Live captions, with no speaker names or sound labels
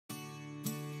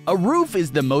A roof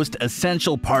is the most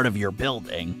essential part of your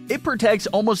building. It protects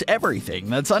almost everything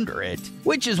that's under it,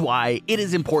 which is why it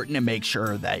is important to make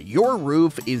sure that your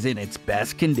roof is in its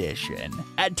best condition.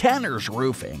 At Tanner's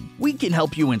Roofing, we can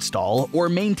help you install or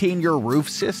maintain your roof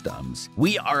systems.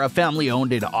 We are a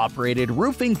family-owned and operated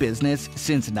roofing business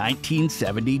since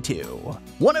 1972.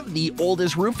 One of the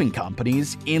oldest roofing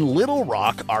companies in Little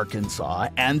Rock, Arkansas,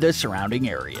 and the surrounding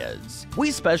areas.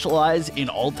 We specialize in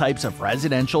all types of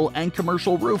residential and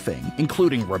commercial roofing,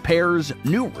 including repairs,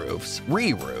 new roofs,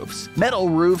 re-roofs, metal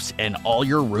roofs, and all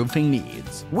your roofing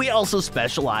needs. We also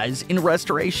specialize in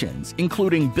restorations,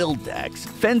 including build decks,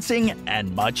 fencing,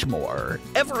 and much more.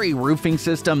 Every roofing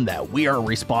system that we are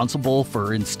responsible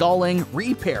for installing,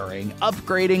 repairing,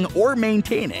 upgrading, or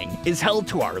maintaining is held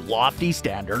to our lofty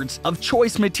standards of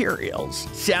choice materials,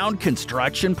 sound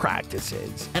construction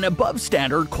practices, and above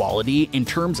standard quality in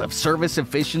terms of service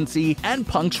efficiency and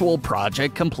punctual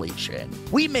project completion.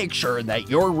 We make sure that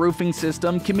your roofing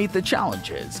system can meet the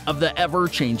challenges of the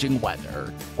ever-changing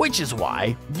weather, which is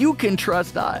why you can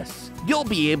trust us. You'll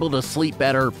be able to sleep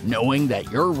better knowing that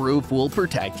your roof will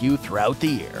protect you throughout the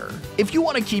year. If you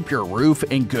want to keep your roof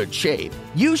in good shape,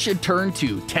 you should turn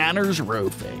to Tanner's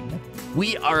Roofing.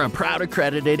 We are a proud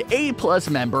accredited A+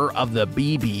 member of the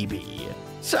BBB.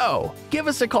 So, give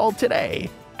us a call today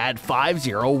at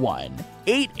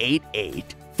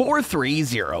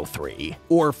 501-888-4303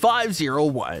 or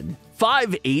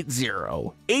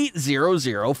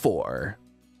 501-580-8004.